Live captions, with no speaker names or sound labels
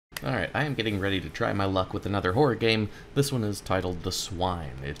Alright, I am getting ready to try my luck with another horror game. This one is titled The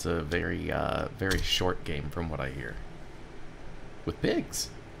Swine. It's a very short game from what I hear. With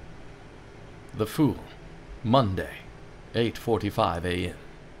pigs. The Fool. Monday, 8:45 a.m.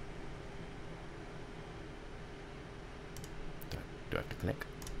 Do I have to click?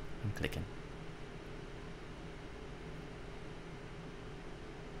 I'm clicking.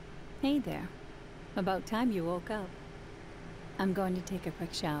 Hey there. About time you woke up. I'm going to take a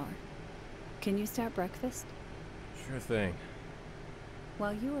quick shower. Can you start breakfast? Sure thing.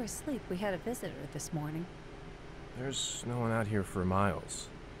 While you were asleep, we had a visitor this morning. There's no one out here for miles.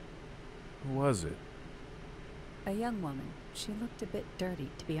 Who was it? A young woman. She looked a bit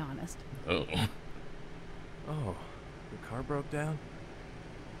dirty, to be honest. Oh. Oh, the car broke down?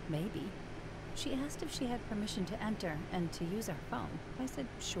 Maybe. She asked if she had permission to enter and to use our phone. I said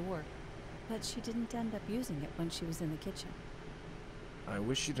sure, but she didn't end up using it when she was in the kitchen. I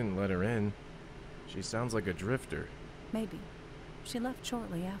wish you didn't let her in. She sounds like a drifter. Maybe. She left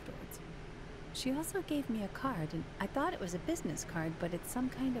shortly afterwards. She also gave me a card, and I thought it was a business card, but it's some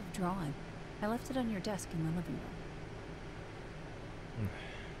kind of drawing. I left it on your desk in the living room.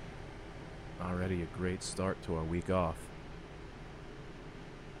 Already a great start to our week off.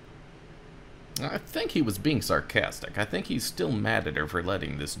 I think he was being sarcastic. I think he's still mad at her for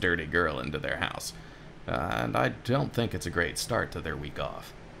letting this dirty girl into their house. And I don't think it's a great start to their week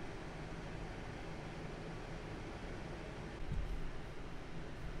off.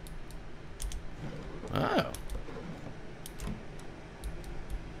 Oh.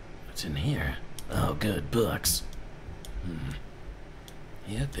 What's in here? Oh, good, books.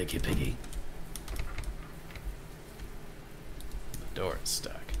 Yeah, piggy. The door is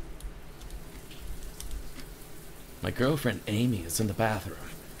stuck. My girlfriend Amy is in the bathroom.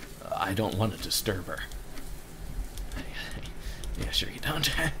 I don't want to disturb her. Yeah, sure you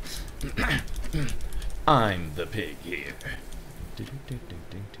don't. I'm the pig here.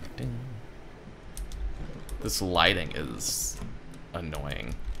 This lighting is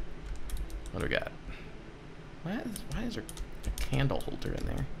annoying. What do we got? Why is there a candle holder in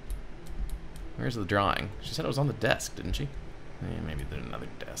there? Where's the drawing? She said it was on the desk, didn't she? Maybe there's another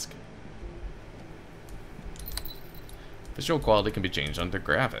desk. Visual quality can be changed under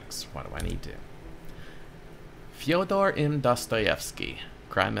graphics. Why do I need to? Fyodor M. Dostoevsky,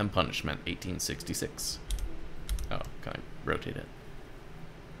 Crime and Punishment, 1866. Oh, can I rotate it?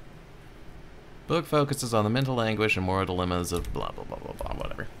 Book focuses on the mental anguish and moral dilemmas of blah, blah, blah, blah, blah,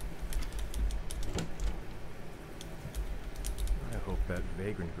 whatever. I hope that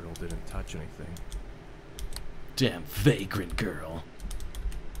vagrant girl didn't touch anything. Damn vagrant girl.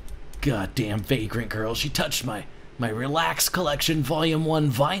 Goddamn vagrant girl. She touched my Relax Collection Volume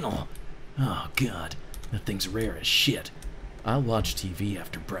 1 vinyl. Oh, God. That thing's rare as shit. I'll watch TV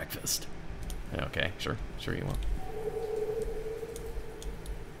after breakfast. Okay, sure you will.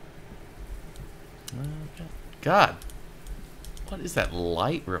 God. What is that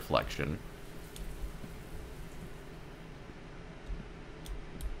light reflection?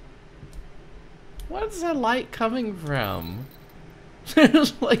 What's that light coming from?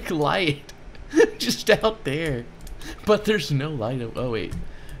 There's like light just out there. But there's no light. Oh, wait.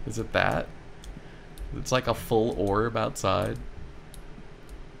 Is it that? It's like a full orb outside.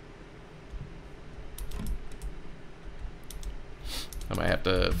 I might have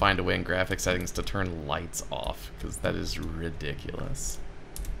to find a way in graphic settings to turn lights off, because that is ridiculous.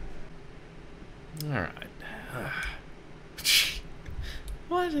 Alright.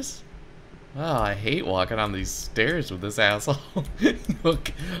 What is... Oh, I hate walking on these stairs with this asshole.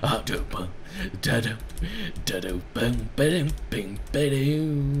 Look. Ah,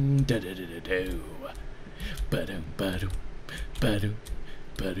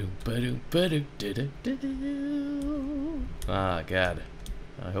 God.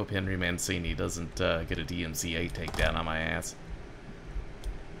 I hope Henry Mancini doesn't get a DMCA takedown on my ass.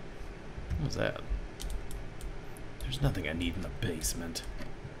 What was that? There's nothing I need in the basement.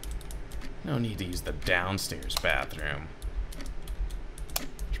 No need to use the downstairs bathroom.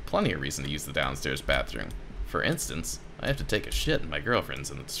 There's plenty of reason to use the downstairs bathroom. For instance, I have to take a shit and my girlfriend's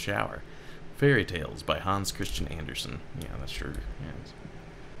in the shower. Fairy Tales by Hans Christian Andersen. Yeah, that's true. Yeah,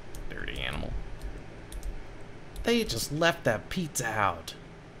 dirty animal. They just left that pizza out.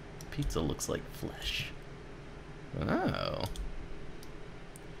 Pizza looks like flesh. Oh.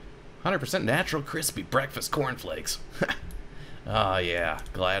 100% natural crispy breakfast cornflakes. Oh, yeah.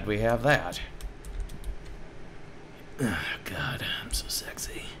 Glad we have that. Oh, God, I'm so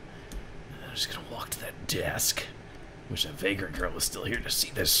sexy. I'm just gonna walk to that desk. Wish that vagrant girl was still here to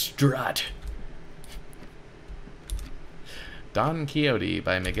see this strut. Don Quixote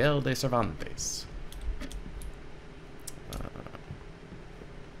by Miguel de Cervantes.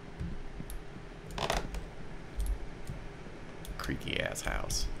 Creaky ass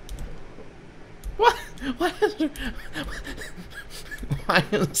house. What? Why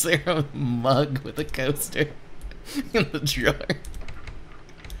is there a mug with a coaster in the drawer?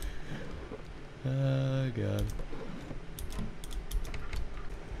 Oh god.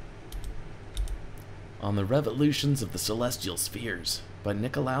 On the Revolutions of the Celestial Spheres by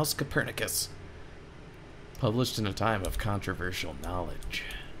Nicolaus Copernicus. Published in a time of controversial knowledge.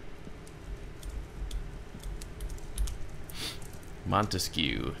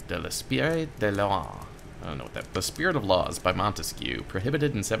 Montesquieu de l'Esprit de Law. I don't know what that... The Spirit of Laws by Montesquieu,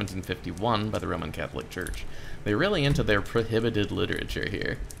 prohibited in 1751 by the Roman Catholic Church. They're really into their prohibited literature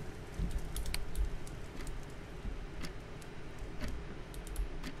here.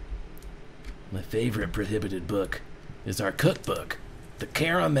 My favorite prohibited book is our cookbook, the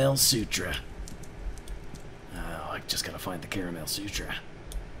Caramel Sutra. Oh, I just gotta find the Caramel Sutra.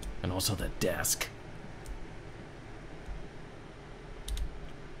 And also the desk.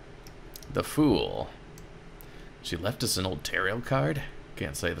 The Fool. She left us an old tarot card?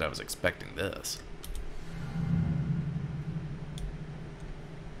 Can't say that I was expecting this.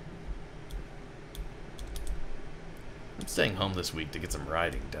 I'm staying home this week to get some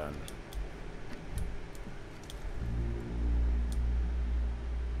writing done.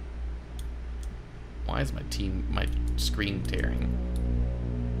 Why is my screen tearing?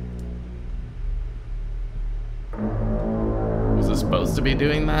 Was it supposed to be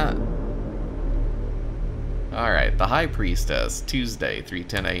doing that? Alright, the High Priestess, Tuesday,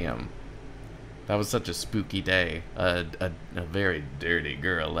 3:10 a.m. That was such a spooky day. A very dirty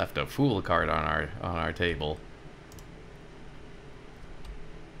girl left a fool card on our table.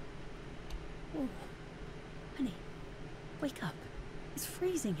 Oh, honey, wake up. It's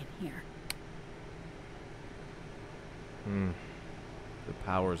freezing in here. The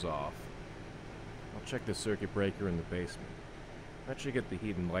power's off. I'll check the circuit breaker in the basement. That should get the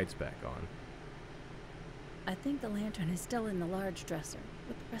heat and lights back on. I think the lantern is still in the large dresser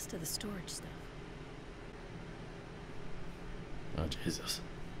with the rest of the storage stuff. Oh, Jesus.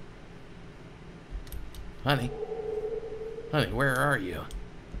 Honey? Honey, where are you?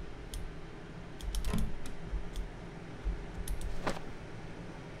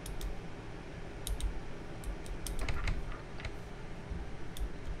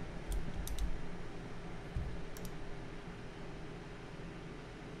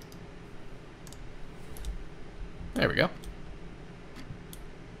 There we go.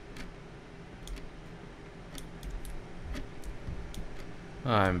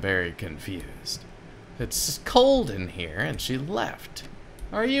 I'm very confused. It's cold in here and she left.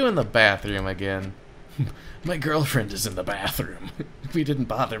 Are you in the bathroom again? My girlfriend is in the bathroom. We didn't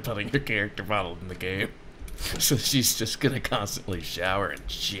bother putting her character model in the game. So she's just gonna constantly shower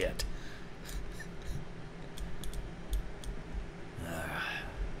and shit.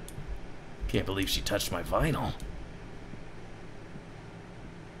 Can't believe she touched my vinyl.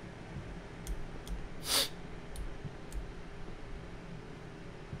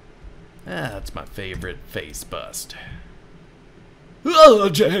 That's my favorite face bust. Oh,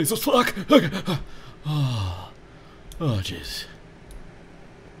 Jesus, fuck! Oh, jeez.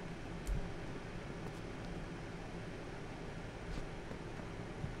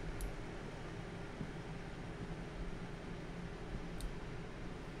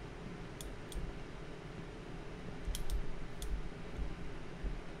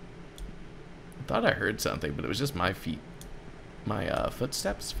 I thought I heard something, but it was just my feet. My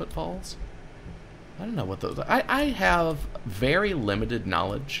footfalls. I don't know what those are. I have very limited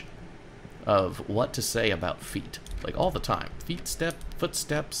knowledge of what to say about feet, like all the time.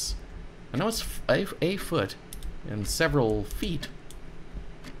 Footsteps. I know it's a foot and several feet.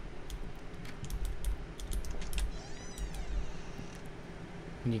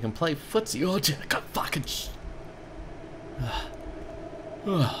 And you can play footsie. Oh, God, fucking.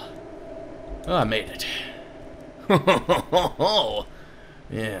 Oh, I made it.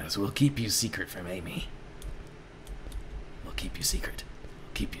 Yes, we'll keep you secret from Amy. We'll keep you secret.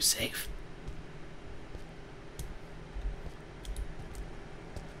 We'll keep you safe.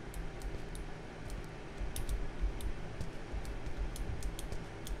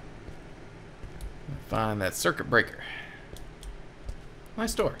 Find that circuit breaker.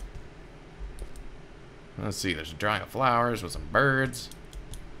 Nice door. Let's see, there's a drawing of flowers with some birds.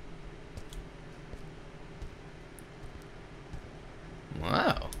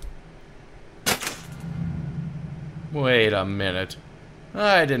 Wow. Wait a minute.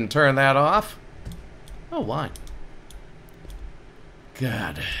 I didn't turn that off. Oh, wine.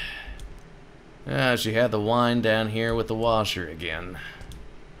 God. She had the wine down here with the washer again.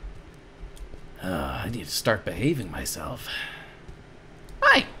 I need to start behaving myself.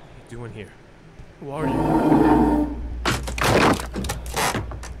 Hi! What are you doing here? Who are you?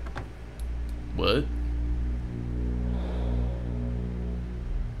 What?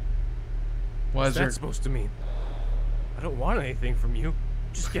 Why What's is there... that supposed to mean? I don't want anything from you.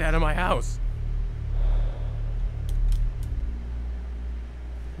 Just get out of my house.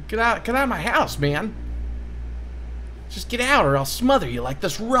 Get out of my house, man. Just get out or I'll smother you like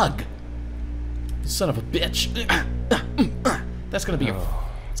this rug. You son of a bitch. That's gonna be your...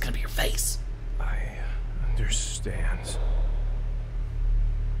 It's gonna be your face. I understand.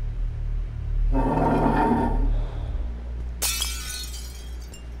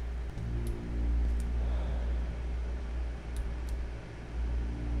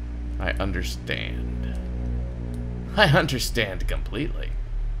 I understand. I understand completely.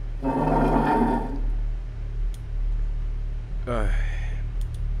 I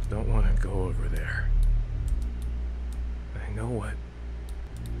don't want to go over there. I know what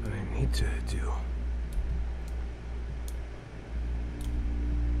I need to do.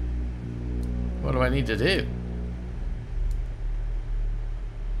 What do I need to do?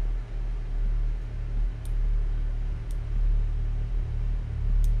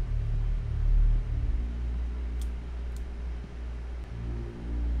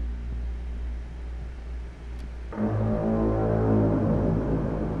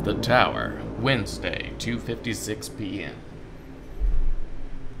 The Tower, Wednesday, 2:56 p.m.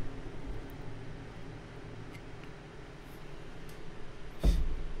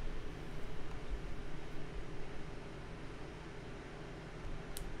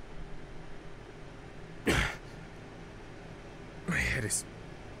 My head is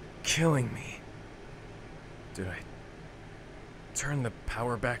killing me. Did I turn the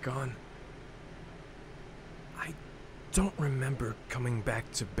power back on? I don't remember coming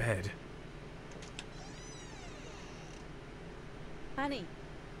back to bed. Honey,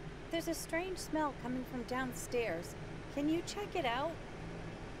 there's a strange smell coming from downstairs. Can you check it out?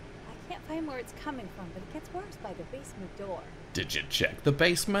 I can't find where it's coming from, but it gets worse by the basement door. Did you check the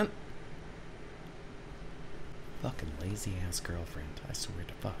basement? Fucking lazy ass girlfriend. I swear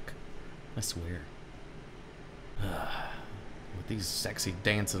to fuck. I swear. With these sexy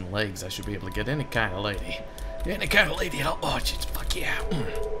dancing legs, I should be able to get any kind of lady. Any kind of lady. Oh, just fuck yeah.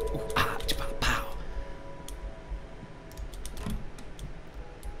 Ooh, ah, pow, pow.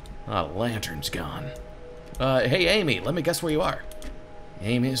 Ah, the lantern's gone. Hey, Amy, let me guess where you are.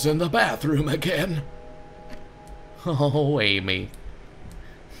 Amy's in the bathroom again. Oh, Amy.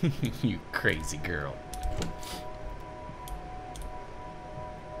 You crazy girl.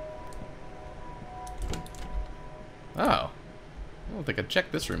 Oh. I don't think I've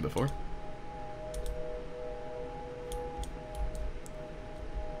checked this room before.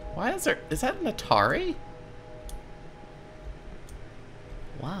 Why is there... Is that an Atari?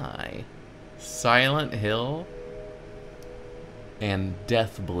 Why? Silent Hill and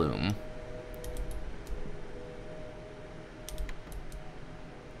Death Bloom.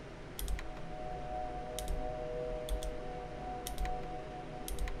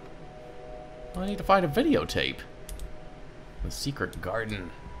 I need to find a videotape. The secret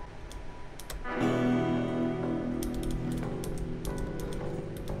garden.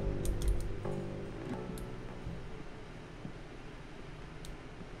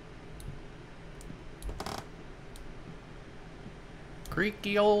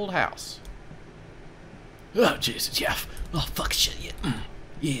 Creaky old house. Oh, Jesus, yeah. Oh, fuck shit, yeah.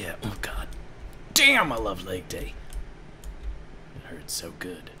 Yeah, oh, God. Damn, I love leg day. It hurts so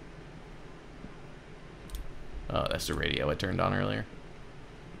good. Oh, that's the radio I turned on earlier.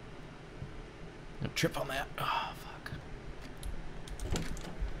 No trip on that. Oh, fuck.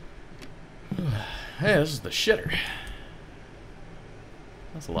 Hey, this is the shitter.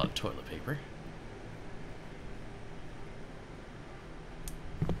 That's a lot of toilet paper.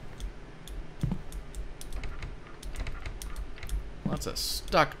 Lots of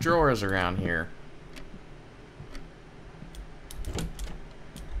stuck drawers around here.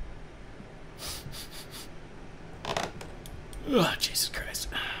 Oh, Jesus Christ.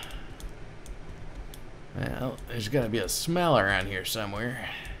 Well, there's gotta be a smell around here somewhere.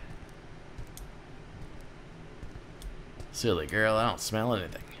 Silly girl, I don't smell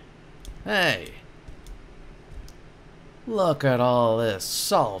anything. Hey! Look at all this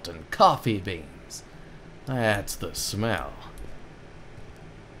salt and coffee beans. That's the smell.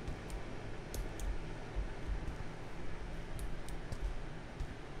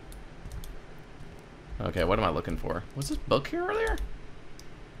 Okay, what am I looking for? Was this book here earlier?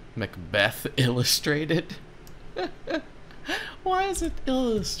 Macbeth illustrated? Why is it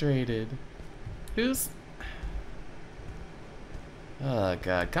illustrated? Who's... Oh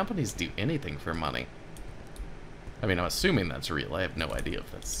god, companies do anything for money. I mean, I'm assuming that's real. I have no idea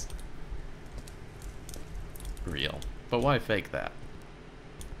if that's real. But why fake that?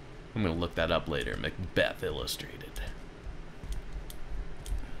 I'm gonna look that up later. Macbeth illustrated.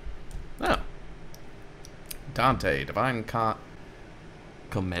 Oh. Dante, Divine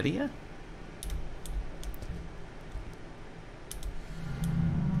Commedia?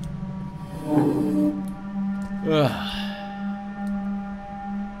 Ugh.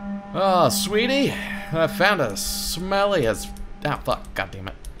 Oh, sweetie, I found a smelly as... Ah, fuck,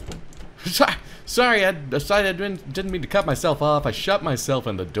 goddammit. Sorry, I decided I didn't mean to cut myself off. I shut myself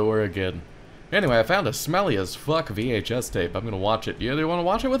in the door again. Anyway, I found a smelly as fuck VHS tape. I'm gonna watch it. You either want to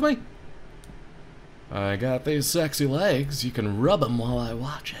watch it with me? I got these sexy legs. You can rub them while I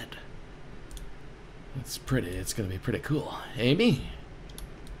watch it. It's pretty. It's gonna be pretty cool. Amy?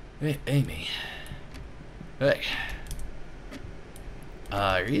 Hey, Amy. Hey.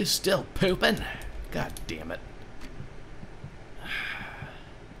 Are you still pooping? God damn it.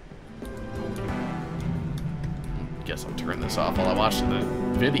 Guess I'll turn this off while I watch the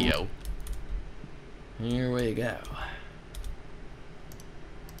video. Here we go.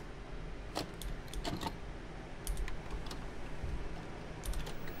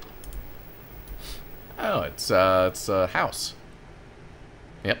 Oh, it's a house.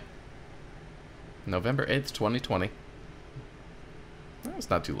 Yep. November 8th, 2020. That's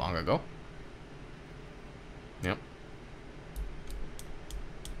not too long ago. Yep.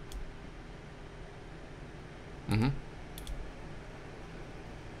 Mm-hmm.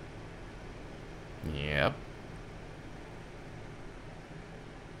 Yep.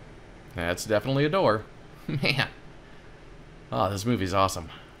 That's definitely a door. Man. Oh, this movie's awesome.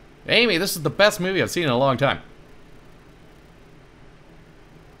 Amy, this is the best movie I've seen in a long time.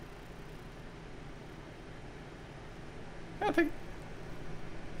 I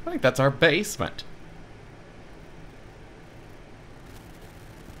think that's our basement.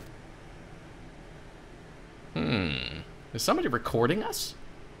 Is somebody recording us?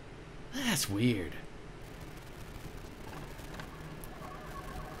 That's weird.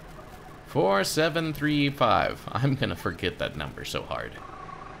 4735. I'm gonna forget that number so hard.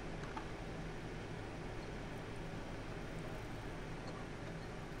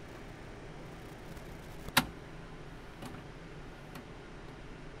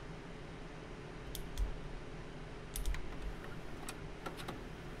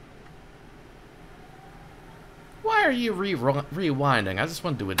 Why are you rewinding? I just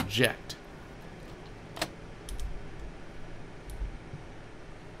wanted to eject.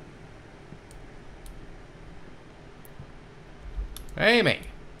 Amy!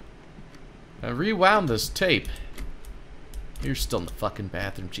 I rewound this tape. You're still in the fucking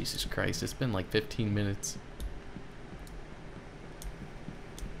bathroom, Jesus Christ. It's been like 15 minutes.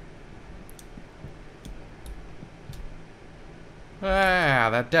 Ah,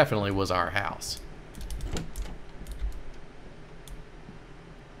 that definitely was our house.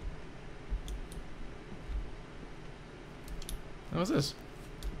 What was this?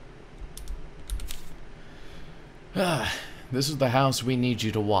 This is the house we need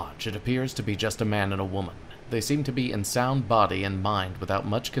you to watch. It appears to be just a man and a woman. They seem to be in sound body and mind without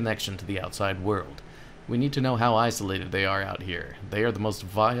much connection to the outside world. We need to know how isolated they are out here. They are the most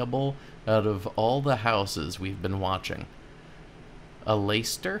viable out of all the houses we've been watching. A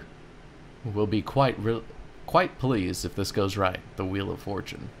Leicester will be quite pleased if this goes right. The Wheel of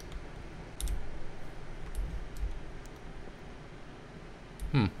Fortune.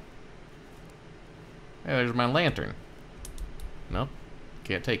 Hey, there's my lantern. Nope.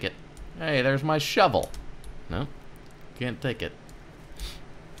 Can't take it. Hey, there's my shovel. Nope. Can't take it.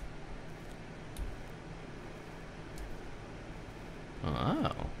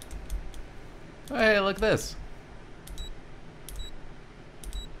 Oh. Hey, look at this.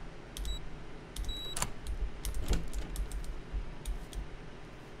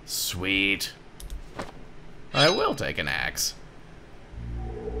 Sweet. I will take an axe.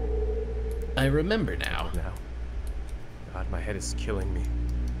 I remember now. God, my head is killing me.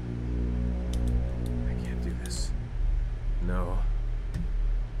 I can't do this. No.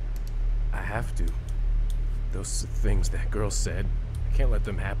 I have to. Those things that girl said, I can't let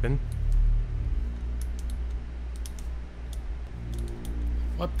them happen.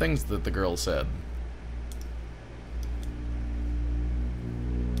 What things that the girl said?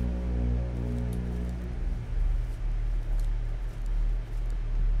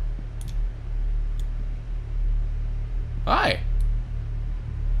 Hi.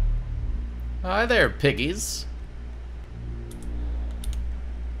 Hi there, piggies.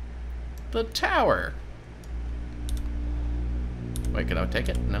 The tower. Wait, can I take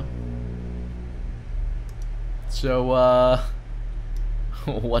it? No. So,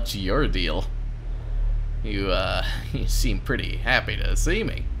 what's your deal? You seem pretty happy to see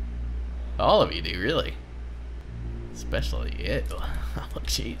me. All of you do, really. Especially you. Oh,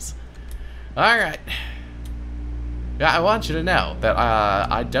 jeez. Alright. Yeah, I want you to know that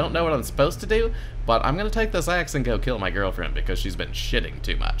I don't know what I'm supposed to do, but I'm gonna take this axe and go kill my girlfriend because she's been shitting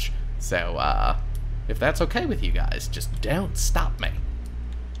too much. So, if that's okay with you guys, just don't stop me.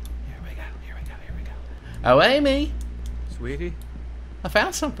 Here we go, here we go, here we go. Oh, Amy! Sweetie? I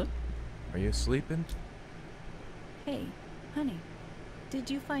found something. Are you sleeping? Hey, honey, did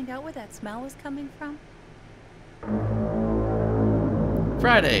you find out where that smell was coming from?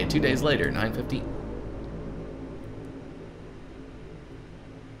 Friday, 2 days later, 9:15.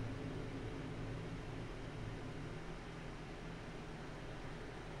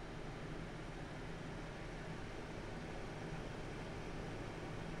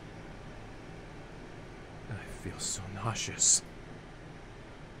 I feel so nauseous.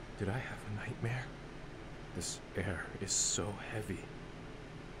 Did I have a nightmare? This air is so heavy.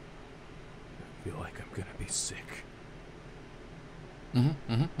 I feel like I'm gonna be sick.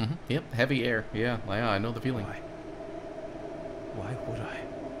 Yep, heavy air. Yeah, I know the feeling. Why would I?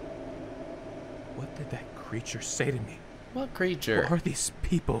 What did that creature say to me? What creature? Who are these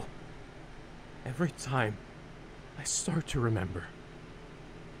people? Every time I start to remember,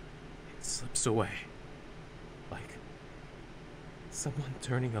 it slips away. Like someone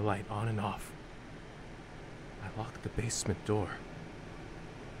turning a light on and off. I locked the basement door.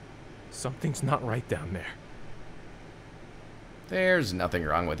 Something's not right down there. There's nothing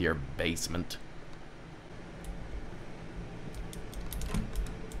wrong with your basement.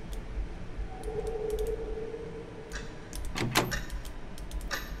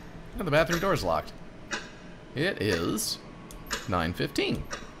 Oh, the bathroom door's locked. It is 9:15.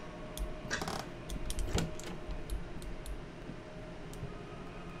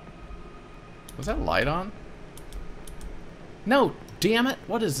 Was that light on? No, damn it.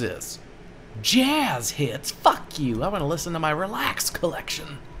 What is this? Jazz hits. Fuck you. I want to listen to my Relax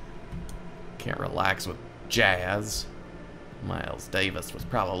collection. Can't relax with jazz. Miles Davis was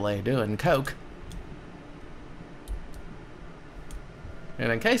probably doing coke.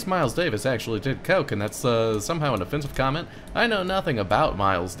 And in case Miles Davis actually did coke, and that's somehow an offensive comment, I know nothing about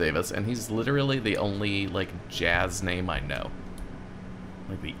Miles Davis, and he's literally the only, like, jazz name I know.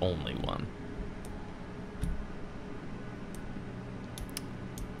 Like, the only one.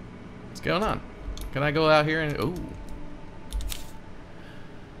 What's going on? Can I go out here and... Ooh.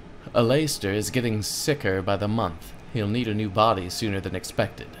 Aleister is getting sicker by the month. He'll need a new body sooner than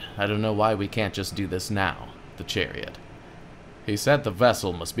expected. I don't know why we can't just do this now. The chariot. He said the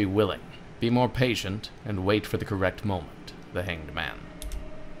vessel must be willing. Be more patient and wait for the correct moment. The Hanged Man.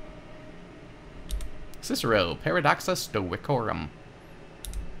 Cicero, Paradoxa Stoicorum.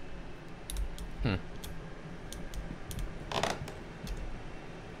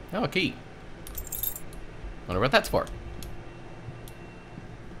 Oh, a key. Wonder what that's for.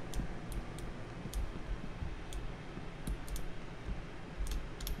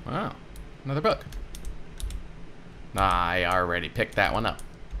 Wow, another book. I already picked that one up.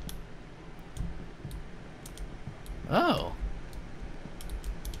 Oh.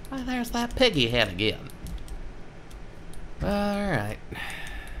 Why, there's that piggy head again. Alright.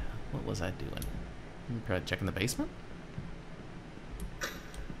 What was I doing? Probably checking the basement?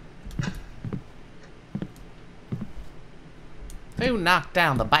 Who knocked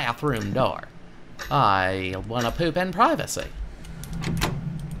down the bathroom door? I want to poop in privacy.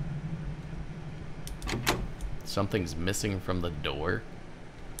 Something's missing from the door.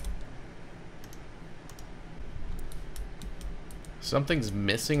 Something's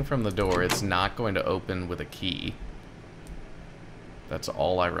missing from the door. It's not going to open with a key. That's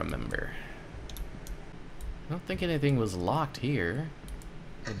all I remember. I don't think anything was locked here.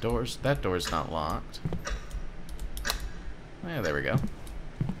 That door's not locked. Yeah, there we go.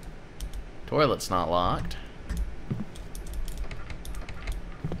 Toilet's not locked.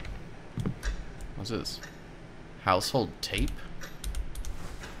 What's this? Household tape?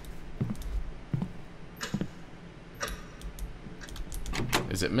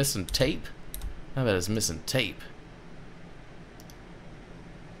 Is it missing tape? I bet it's missing tape.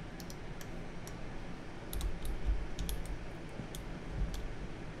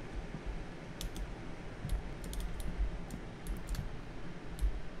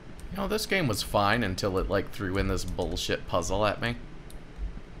 You know, this game was fine until it, like, threw in this bullshit puzzle at me.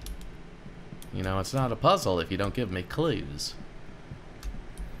 You know, it's not a puzzle if you don't give me clues.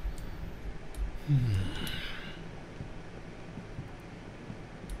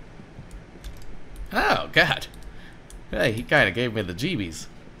 Oh, God. Hey, he kind of gave me the jeebies.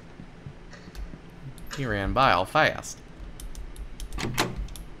 He ran by all fast.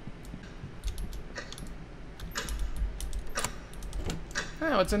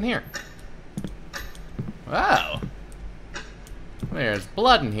 Oh, what's in here? Wow. There's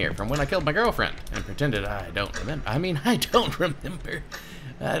blood in here from when I killed my girlfriend and pretended I don't remember. I mean, I don't remember.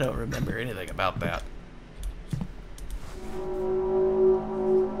 I don't remember anything about that.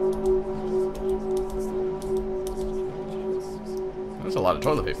 There's a lot of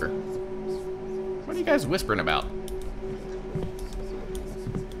toilet paper. What are you guys whispering about?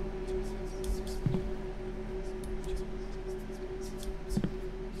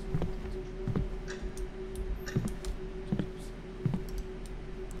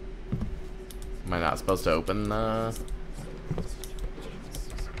 Am I not supposed to open the...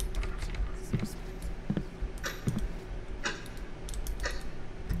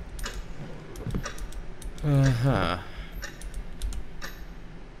 Uh-huh.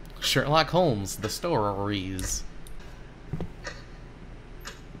 Sherlock Holmes, the stories.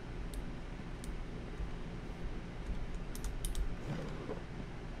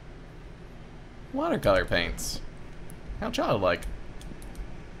 Watercolor paints. How childlike.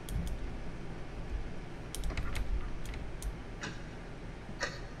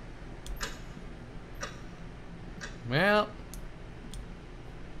 Well,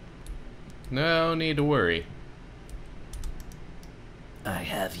 no need to worry. I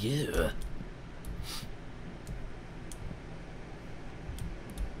have you.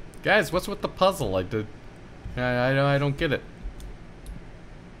 Guys, what's with the puzzle? I don't get it.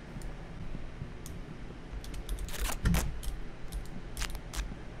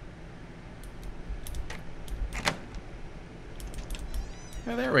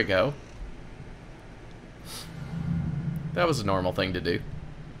 Oh, there we go. That was a normal thing to do.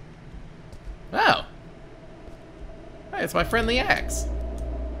 Oh! Hey, it's my friend the axe.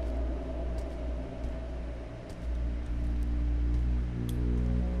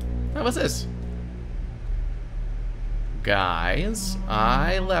 Oh, what's this? Guys,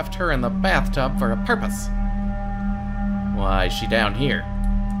 I left her in the bathtub for a purpose. Why is she down here?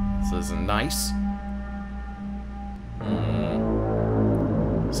 This isn't nice.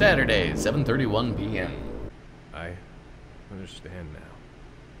 Saturday, 7:31 p.m. I understand now.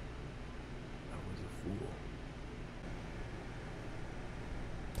 I was a fool.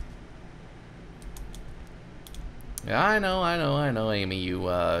 Yeah, I know, Amy. You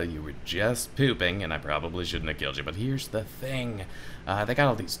were just pooping, and I probably shouldn't have killed you. But here's the thing: they got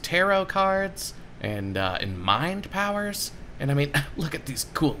all these tarot cards and mind powers, and I mean, look at these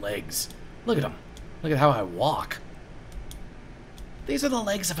cool legs. Look at them. Look at how I walk. These are the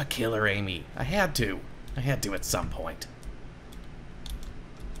legs of a killer, Amy. I had to at some point.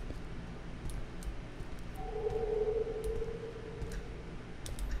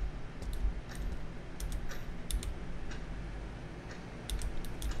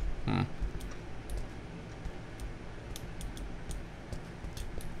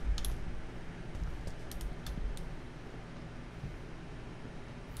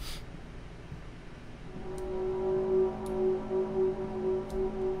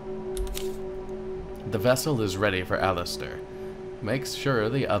 The vessel is ready for Alistair. Make sure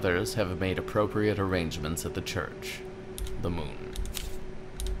the others have made appropriate arrangements at the church. The Moon.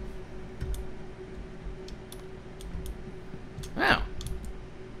 Wow.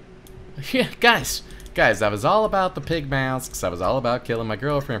 Yeah, guys, I was all about the pig masks. I was all about killing my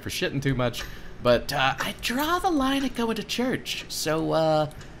girlfriend for shitting too much. But I draw the line at going to church. So,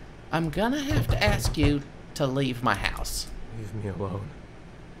 I'm gonna have to ask you to leave my house. Leave me alone.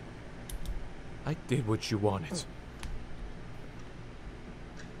 I did what you wanted.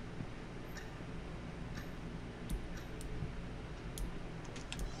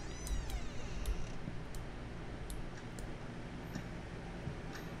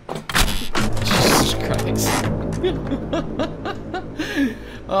 Jesus Christ.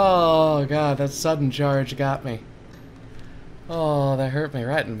 Oh, God, that sudden charge got me. Oh, that hurt me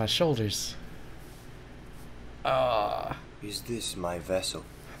right in my shoulders. Is this my vessel?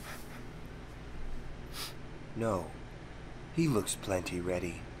 No. He looks plenty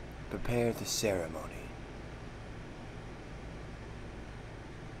ready. Prepare the ceremony.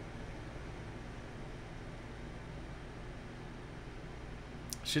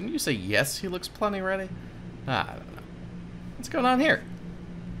 Shouldn't you say yes, he looks plenty ready? I don't know. What's going on here?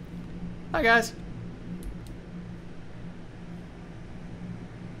 Hi, guys.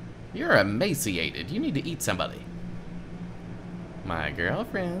 You're emaciated. You need to eat somebody. My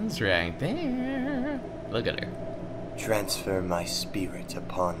girlfriend's right there. Look at her. Transfer my spirit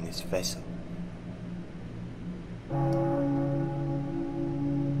upon this vessel.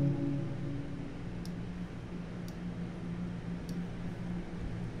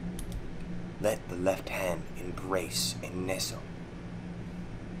 Let the left hand embrace and nestle.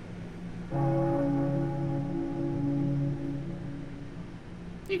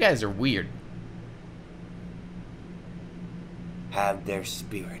 You guys are weird. Have their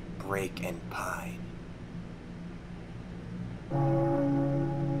spirit break and pine.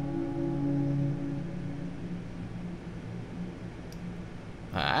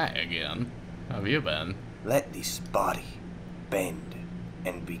 Hi again. How have you been? Let this body bend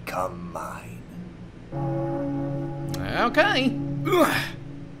and become mine. Okay.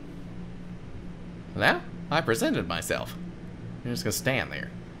 Now, I presented myself. You're just gonna stand there.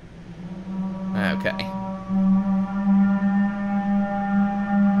 Okay.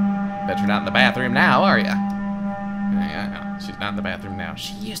 Bet you're not in the bathroom now, are ya? Yeah, she's not in the bathroom now.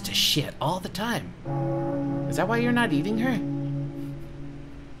 She used to shit all the time. Is that why you're not eating her?